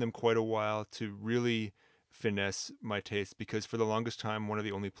it's taken them quite a while to really finesse my taste because for the longest time one of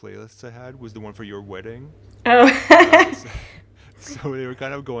the only playlists I had was the one for your wedding. Oh, So, so they were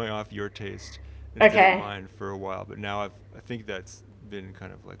kind of going off your taste instead of okay. mine for a while, but now I think that's been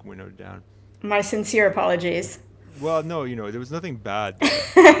kind of like winnowed down. My sincere apologies. Well, no, there was nothing bad there.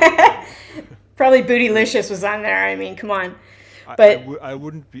 Probably It was Bootylicious was on there. I mean, come on. I, I, But w- I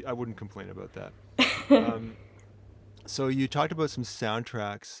wouldn't complain about that. Um, so you talked about some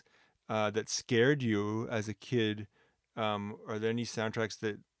soundtracks that scared you as a kid. Are there any soundtracks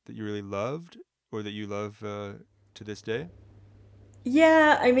that you really loved or that you love to this day?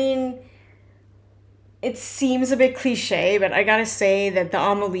 yeah, I mean, it seems a bit cliche, but I gotta say that the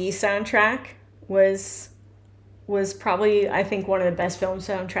Amelie soundtrack was was probably, I think, one of the best film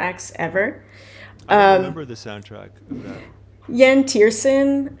soundtracks ever. I don't remember the soundtrack of that. Yen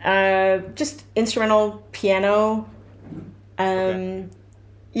Tiersen, just instrumental piano. Okay.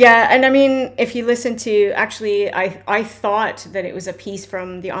 Yeah, and I mean, if you listen to, actually, I thought that it was a piece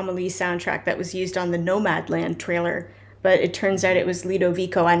from the Amelie soundtrack that was used on the Nomadland trailer, but it turns out Hmm. it was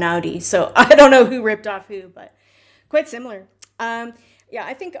Ludovico Einaudi. So I don't know who ripped off who, but quite similar. Um, yeah,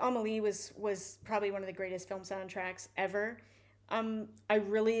 I think Amelie was probably one of the greatest film soundtracks ever. I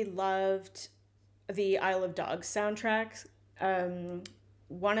really loved the Isle of Dogs soundtrack. Um,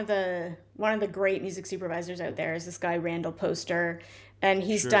 one of the great music supervisors out there is this guy Randall Poster, and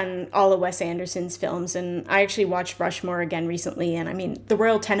he's Sure. done all of Wes Anderson's films. And I actually watched Rushmore again recently, and I mean the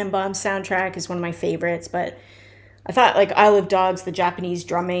Royal Tenenbaums soundtrack is one of my favorites. But I thought like Isle of Dogs, the Japanese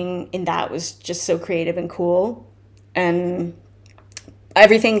drumming in that was just so creative and cool, and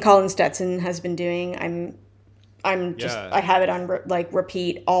everything Colin Stetson has been doing, I'm just Yeah. I have it on like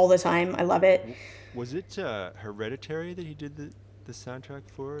repeat all the time. I love it. W- was it Hereditary that he did the soundtrack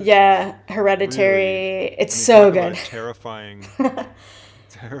for? It's Yeah, really, Hereditary. It's I mean, so talk about a good. terrifying,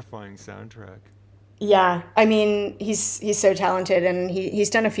 terrifying soundtrack. Yeah, I mean he's so talented, and he's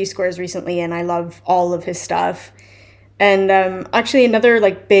done a few scores recently, and I love all of his stuff. And actually, another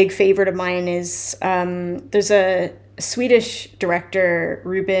like big favorite of mine is there's a Swedish director,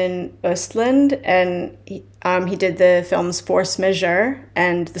 Ruben Östlund, and he did the films Force Majeure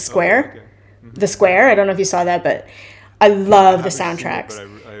and Oh, The okay. Hmm. The Square. I don't know if you saw that, but I I love the haven't seen it, but soundtracks.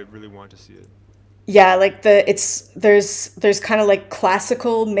 I really want to see it. Yeah, like there's kind of like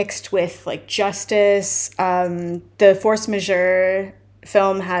classical mixed with like justice. The Force Majeure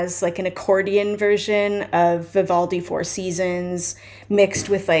film has like an accordion version of Vivaldi Four Seasons mixed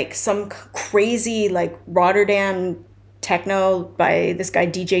with like some crazy like Rotterdam techno by this guy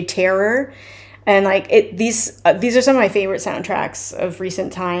DJ Terror, and like these are some of my favorite soundtracks of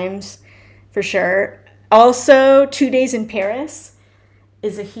recent times, for sure. Also, 2 Days in Paris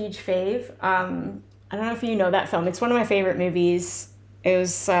is a huge fave. I don't know if you know that film. It's one of my favorite movies. It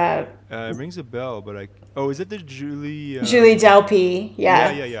was It rings a bell, but oh, is it the Julie? Julie Delpy. Yeah,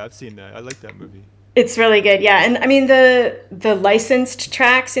 Yeah, yeah, yeah. I've seen that. I like that movie. it's really good. Yeah, and I mean the licensed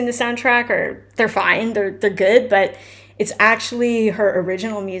tracks in the soundtrack are they're fine. They're good, but it's actually her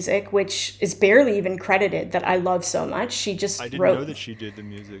original music, which is barely even credited, that I love so much. She I just didn't know wrote. that she did the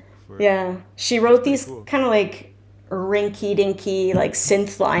music for it. Yeah, she That's wrote pretty these cool. kind of like rinky dinky like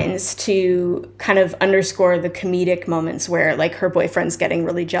synth lines to kind of underscore the comedic moments where like her boyfriend's getting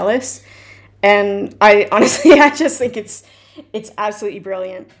really jealous. And I honestly, I just think it's absolutely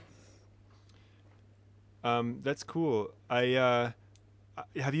brilliant. That's cool.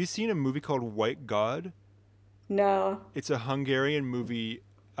 Have you seen a movie called White God? No. It's a Hungarian movie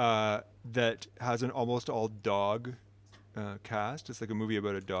that has an almost all dog cast. It's like a movie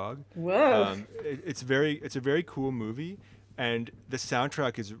about a dog. Whoa. It's a very cool movie, and the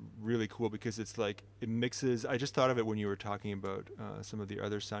soundtrack is really cool because it's like it mixes. I just thought of it when you were talking about some of the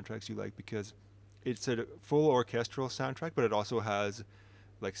other soundtracks you like because it's a full orchestral soundtrack, but it also has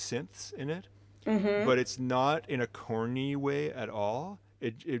like synths in it. But it's not in a corny way at all.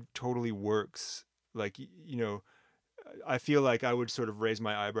 It totally works. Like I feel like I would sort of raise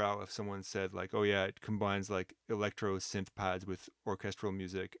my eyebrow if someone said like, "Oh yeah, it combines like electro synth pads with orchestral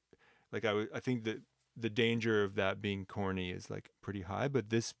music." Like I think that the danger of that being corny is like pretty high, but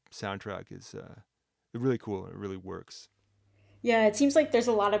this soundtrack is really cool. It really works. Yeah, it seems like there's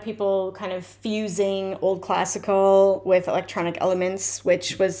a lot of people kind of fusing old classical with electronic elements,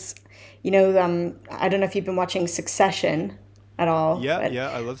 which was, I don't know if you've been watching Succession at all, Yeah, but yeah,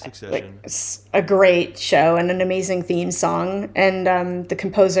 I love like Succession. it's a great show and an amazing theme song. And the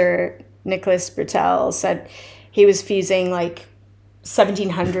composer Nicholas Britell said he was fusing like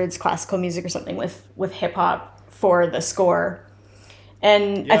 1700s classical music or something with hip hop for the score.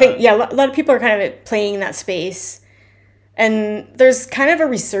 And I think Yeah, yeah, a lot of people are kind of playing in that space. And there's kind of a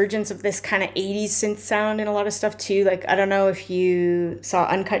resurgence of this kind of 80s synth sound in a lot of stuff too. Like I don't know if you saw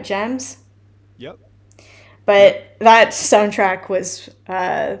Uncut Gems, yep, yep. but that soundtrack was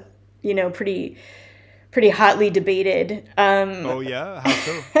pretty hotly debated. Oh yeah, how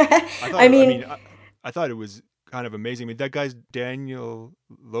so? I I thought. I mean, mean, I thought it was kind of amazing. I mean, that guy's Daniel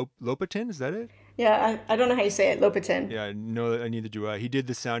Lopatin. Is that it? yeah, I don't know how you say it, Lopatin. Yeah, no, neither do I. He did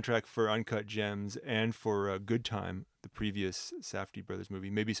the soundtrack for Uncut Gems and for Good Time, the previous Safdie brothers movie.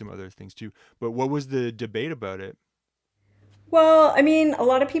 Maybe some other things too. But what was the debate about it? Well, I mean, a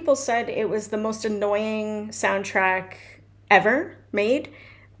lot of people said it was the most annoying soundtrack ever made,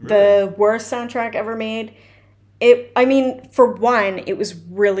 Really? the worst soundtrack ever made. I mean, for one, it was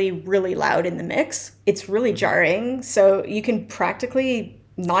really, really loud in the mix. It's really Hmm. jarring. So you can practically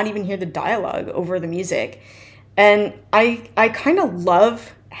not even hear the dialogue over the music. And I kind of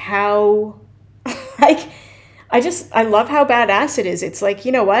love how, like, I love how badass it is. It's like,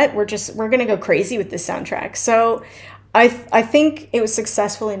 you know what? We're going to go crazy with this soundtrack. So I think it was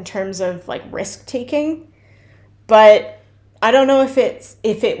successful in terms of like risk taking, but I don't know if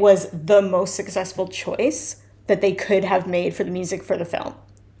it was the most successful choice that they could have made for the music for the film.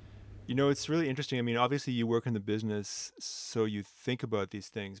 It's really interesting. I mean, obviously you work in the business, so you think about these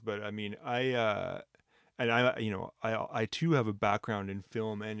things. But I mean, and I too have a background in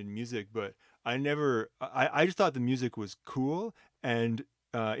film and in music, but I just thought the music was cool, and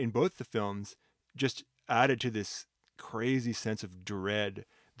in both the films, just added to this crazy sense of dread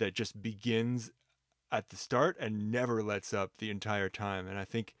that just begins at the start and never lets up the entire time. And I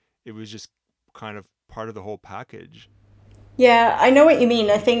think it was just kind of part of the whole package. Yeah, I know what you mean.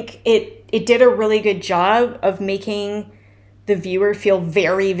 I think it did a really good job of making the viewer feel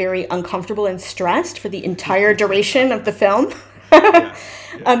very, very uncomfortable and stressed for the entire duration of the film. Yeah,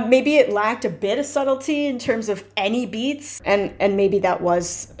 yeah. Maybe it lacked a bit of subtlety in terms of any beats, and maybe that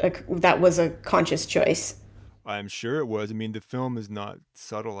was a conscious choice. I'm sure it was. I mean, the film is not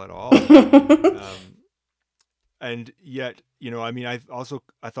subtle at all. Um, and yet, I mean, I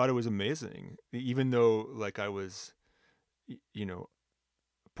thought it was amazing, even though like I was, y- you know,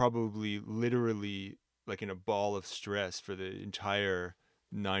 probably literally like in a ball of stress for the entire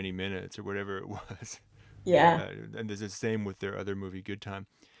 90 minutes or whatever it was. Yeah. And there's the same with their other movie, Good Time.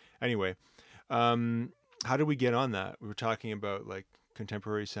 Anyway, um, how did we get on that? We were talking about like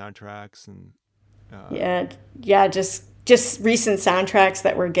contemporary soundtracks and uh, Yeah, yeah, just recent soundtracks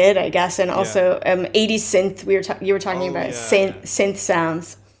that were good, I guess, and yeah. also 80s synth. You were talking Oh about yeah, yeah. synth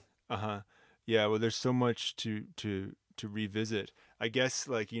sounds. Uh-huh. Yeah, well there's so much to revisit. I guess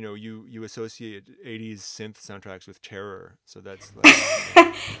like, you associate 80s synth soundtracks with terror. So that's like,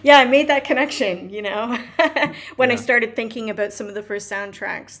 Yeah, I made that connection, when I yeah. started thinking about some of the first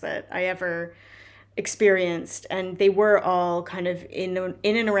soundtracks that I ever experienced, and they were all kind of in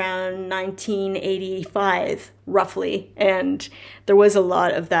and around 1985, roughly, and there was a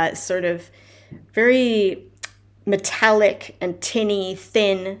lot of that sort of very metallic and tinny,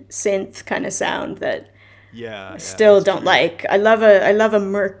 thin synth kind of sound that Yeah, I yeah, still that's don't true. like. I love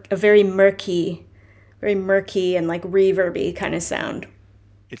a very murky and like reverby kind of sound.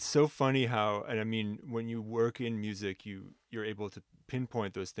 It's so funny how, and I mean, when you work in music, you're able to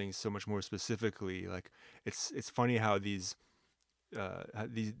pinpoint those things so much more specifically. Like it's funny how these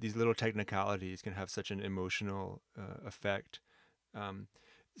little technicalities can have such an emotional effect. Um,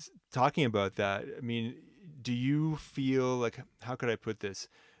 Talking about that, I mean, do you feel like, how could I put this?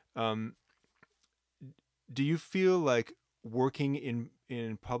 Um, do you feel like working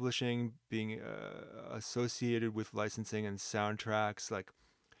in publishing, being associated with licensing and soundtracks, like,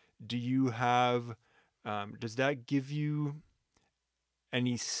 do you have does that give you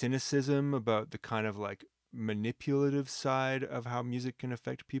any cynicism about the kind of like manipulative side of how music can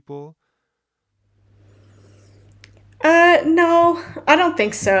affect people? No, I don't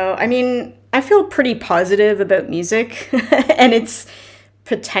think so. I mean, I feel pretty positive about music and its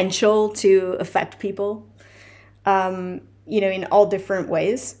potential to affect people, in all different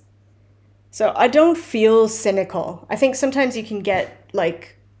ways. So I don't feel cynical. I think sometimes you can get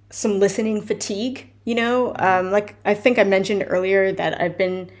like some listening fatigue, like I think I mentioned earlier that I've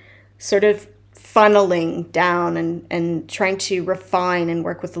been sort of funneling down and trying to refine and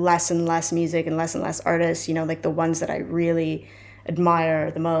work with less and less music and less artists, like the ones that I really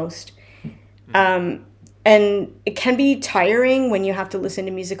admire the most. And it can be tiring when you have to listen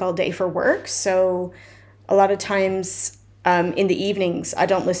to music all day for work. So a lot of times in the evenings, I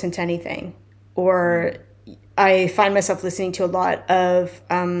don't listen to anything, or I find myself listening to a lot of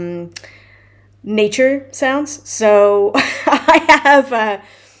nature sounds. So I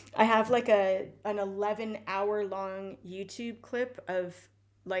have like an 11-hour long YouTube clip of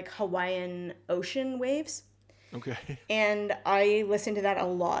like Hawaiian ocean waves, Okay. and I listen to that a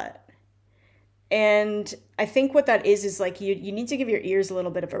lot. And I think what that is like you need to give your ears a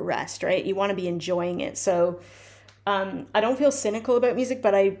little bit of a rest, right? You want to be enjoying it. So I don't feel cynical about music,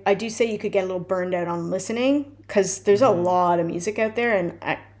 but I do say you could get a little burned out on listening because there's a lot of music out there, and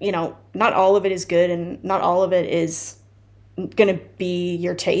not all of it is good, and not all of it is gonna be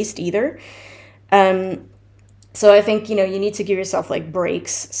your taste either. So I think you need to give yourself like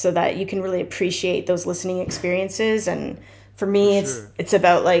breaks so that you can really appreciate those listening experiences. And for For me, sure. it's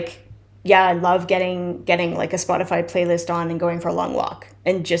about like, yeah, I love getting like a Spotify playlist on and going for a long walk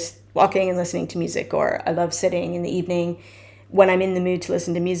and just walking and listening to music. Or I love sitting in the evening when I'm in the mood to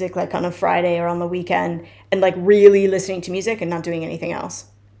listen to music, like on a Friday or on the weekend, and like really listening to music and not doing anything else.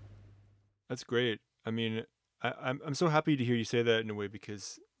 That's great. I mean, I'm so happy to hear you say that in a way,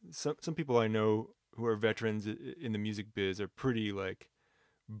 because some people I know who are veterans in the music biz are pretty like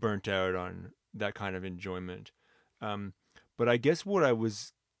burnt out on that kind of enjoyment. Um, but I guess what I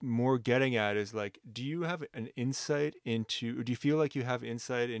was more getting at is like, do you have an insight into, or do you feel like you have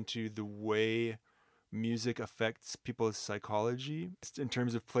insight into the way music affects people's psychology in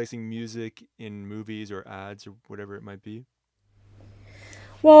terms of placing music in movies or ads or whatever it might be?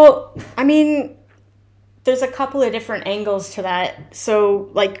 Well, I mean, there's a couple of different angles to that. So,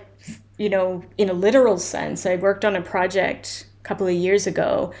 like, in a literal sense, I worked on a project a couple of years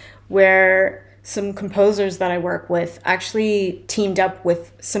ago where some composers that I work with actually teamed up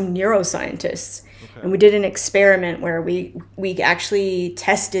with some neuroscientists. And Okay. we did an experiment where we actually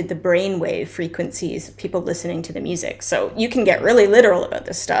tested the brainwave frequencies of people listening to the music. So you can get really literal about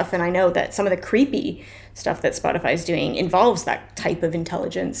this stuff. And I know that some of the creepy stuff that Spotify is doing involves that type of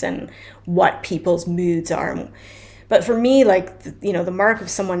intelligence and what people's moods are. But for me, like, the mark of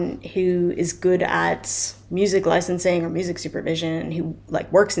someone who is good at music licensing or music supervision and who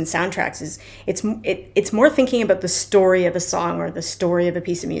like works in soundtracks is it's more thinking about the story of a song or the story of a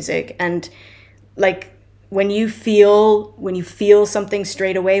piece of music. And like when you feel something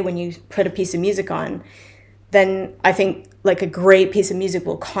straight away when you put a piece of music on, then I think like a great piece of music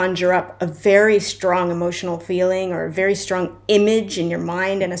will conjure up a very strong emotional feeling or a very strong image in your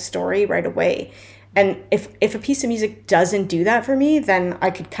mind and a story right away. And if a piece of music doesn't do that for me, then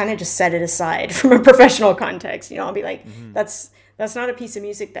I could kind of just set it aside from a professional context. I'll be like, Mm-hmm. that's not a piece of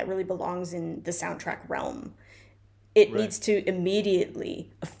music that really belongs in the soundtrack realm. It Right. needs to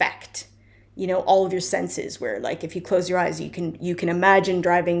immediately affect all of your senses, where like if you close your eyes you can imagine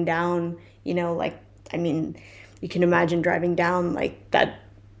driving down, like, I mean, you can imagine driving down like that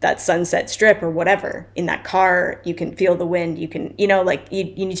Sunset Strip or whatever in that car. You can feel the wind. You can, like you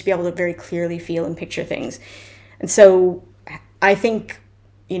need to be able to very clearly feel and picture things. And so I think,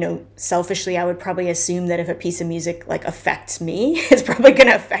 selfishly, I would probably assume that if a piece of music like affects me, it's probably going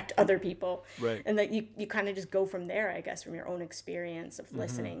to affect other people. Right. And that you kind of just go from there, I guess, from your own experience of Mm-hmm.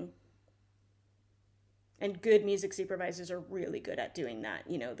 listening. And good music supervisors are really good at doing that.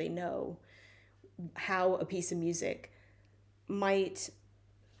 They know how a piece of music might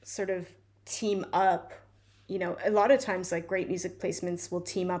sort of team up. A lot of times, like, great music placements will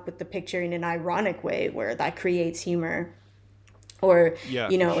team up with the picture in an ironic way where that creates humor, or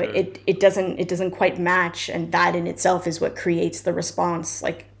Yeah, for sure. it doesn't quite match, and that in itself is what creates the response,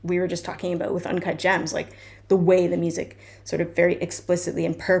 like we were just talking about with Uncut Gems, like the way the music sort of very explicitly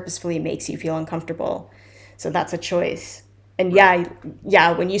and purposefully makes you feel uncomfortable. So that's a choice. And Right.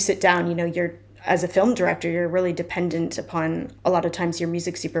 yeah, when you sit down, you're, as a film director, you're really dependent upon a lot of times your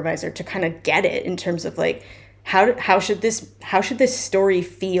music supervisor to kind of get it in terms of like how should this story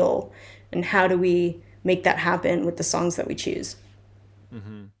feel, and how do we make that happen with the songs that we choose.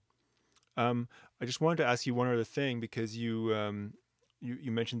 Mm-hmm. Um, I just wanted to ask you one other thing, because you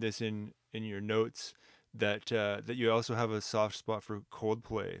mentioned this in your notes that that you also have a soft spot for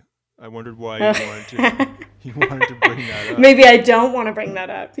Coldplay. I wondered why you wanted to you wanted to bring that up. Maybe I don't want to bring that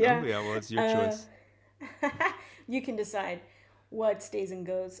up. Oh Yeah. yeah, well, it's your Uh, choice. you can decide what stays and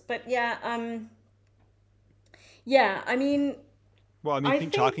goes. But yeah, I mean, Well, I mean, I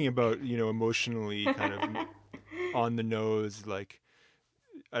think think talking about, emotionally kind of on the nose, like,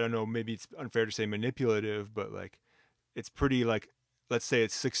 I don't know, maybe it's unfair to say manipulative, but like it's pretty like, let's say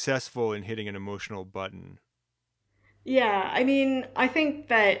it's successful in hitting an emotional button. Yeah, I mean, I think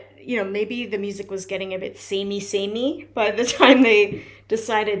that, maybe the music was getting a bit samey by the time they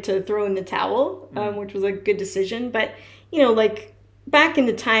decided to throw in the towel, Mm. which was a good decision. But, like back in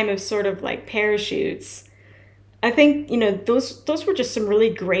the time of sort of like parachutes, I think, those were just some really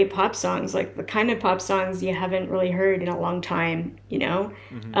great pop songs, like the kind of pop songs you haven't really heard in a long time.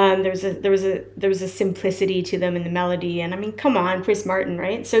 Hmm. There was a simplicity to them in the melody, and I mean, come on, Chris Martin,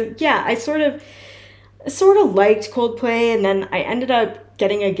 right? So yeah, I sort of liked Coldplay, and then I ended up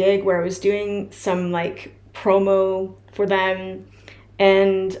getting a gig where I was doing some like promo for them.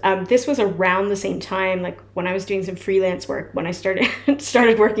 And this was around the same time, like when I was doing some freelance work when I started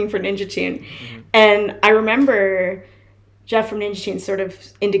started working for Ninja Tune. Hmm. And I remember Jeff from Ninja Tune sort of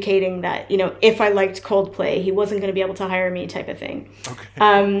indicating that, if I liked Coldplay, he wasn't going to be able to hire me, type of thing.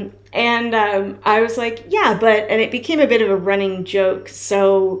 Okay. And I was like, yeah, and it became a bit of a running joke.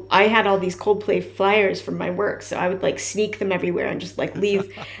 So I had all these Coldplay flyers from my work. So I would like sneak them everywhere and just like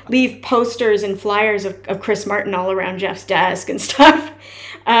leave posters and flyers of Chris Martin all around Jeff's desk and stuff,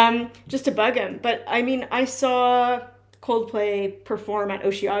 just to bug him. But I mean, I saw Coldplay perform at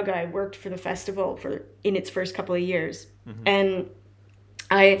Osheaga. I worked for the festival in its first couple of years, Hmm. and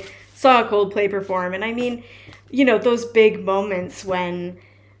I saw Coldplay perform. And I mean, those big moments when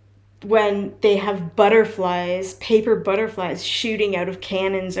they have paper butterflies shooting out of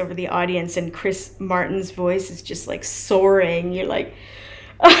cannons over the audience, and Chris Martin's voice is just like soaring. You're like,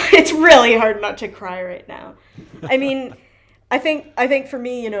 oh, it's really hard not to cry right now. I mean, I think for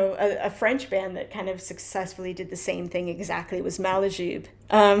me, a French band that kind of successfully did the same thing exactly was Malajube.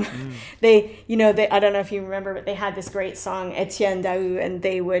 Mm. They I don't know if you remember, but they had this great song Etienne Daou, and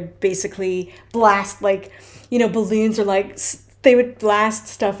they would basically blast like, balloons, or like they would blast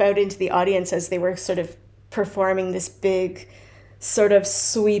stuff out into the audience as they were sort of performing this big, sort of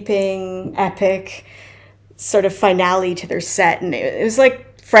sweeping, epic sort of finale to their set, and it was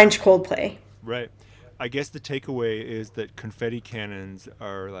like French Coldplay. Right. I guess the takeaway is that confetti cannons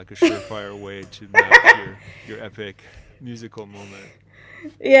are like a surefire way to match your epic musical moment.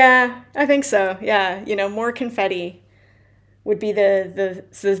 Yeah, I think so. Yeah, more confetti would be the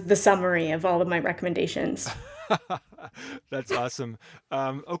summary of all of my recommendations. That's awesome.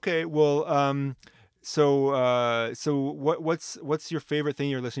 Okay, well, so what's your favorite thing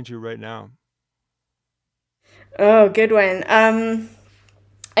you're listening to right now? Oh, good one.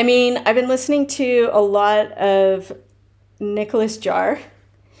 I mean, I've been listening to a lot of Nicholas Jar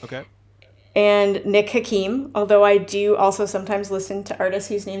Okay. and Nick Hakim, although I do also sometimes listen to artists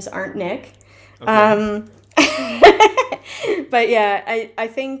whose names aren't Nick. Okay. Um, but yeah, I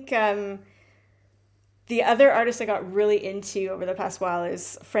think the other artist I got really into over the past while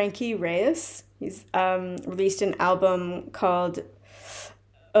is Frankie Reyes. He's released an album called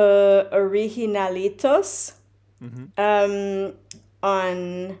Originalitos, Hmm. um,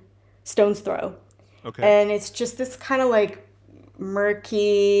 on Stone's Throw. Okay. And it's just this kind of like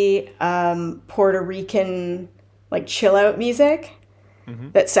murky Puerto Rican like chill out music Hmm.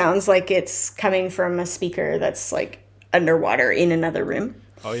 that sounds like it's coming from a speaker that's like underwater in another room.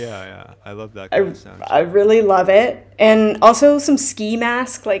 Oh yeah, yeah. I love that kind I, of sound I too. really love it. And also some ski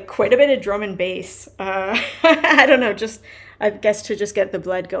mask, like quite a bit of drum and bass. I don't know, just I guess to just get the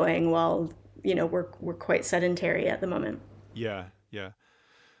blood going while, we're quite sedentary at the moment. Yeah, yeah.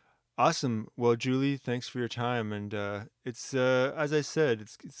 Awesome. Well, Julie, thanks for your time, and it's as I said,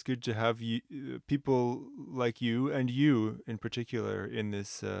 it's good to have people like you, and you in particular, in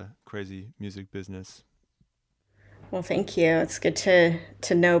this crazy music business. Well, thank you. It's good to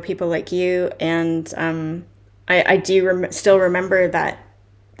know people like you, and I do still remember that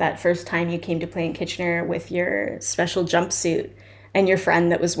first time you came to play in Kitchener with your special jumpsuit and your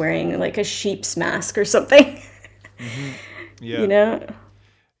friend that was wearing like a sheep's mask or something. Hmm. you Yeah, know?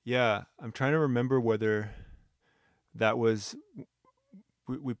 yeah. I'm trying to remember whether that was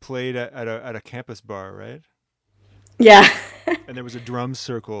we played at a campus bar, right? Yeah. And there was a drum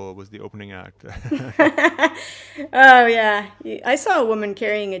circle was the opening act. Oh yeah. I saw a woman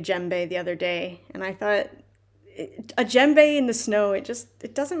carrying a djembe the other day, and I thought a djembe in the snow, it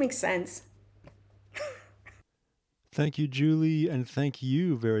doesn't make sense. Thank you, Julie, and thank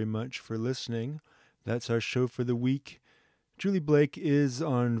you very much for listening. That's our show for the week. Julie Blake is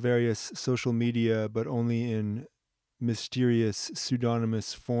on various social media, but only in mysterious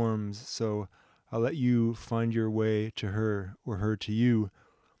pseudonymous forms, so I'll let you find your way to her or her to you.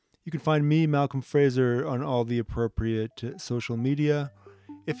 You can find me, Malcolm Fraser, on all the appropriate social media.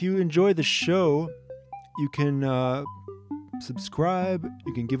 If you enjoy the show, you can subscribe,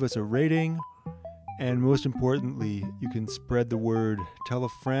 you can give us a rating, and most importantly, you can spread the word. Tell a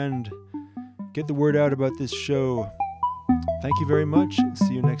friend. Get the word out about this show. Thank you very much.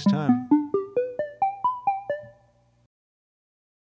 See you next time.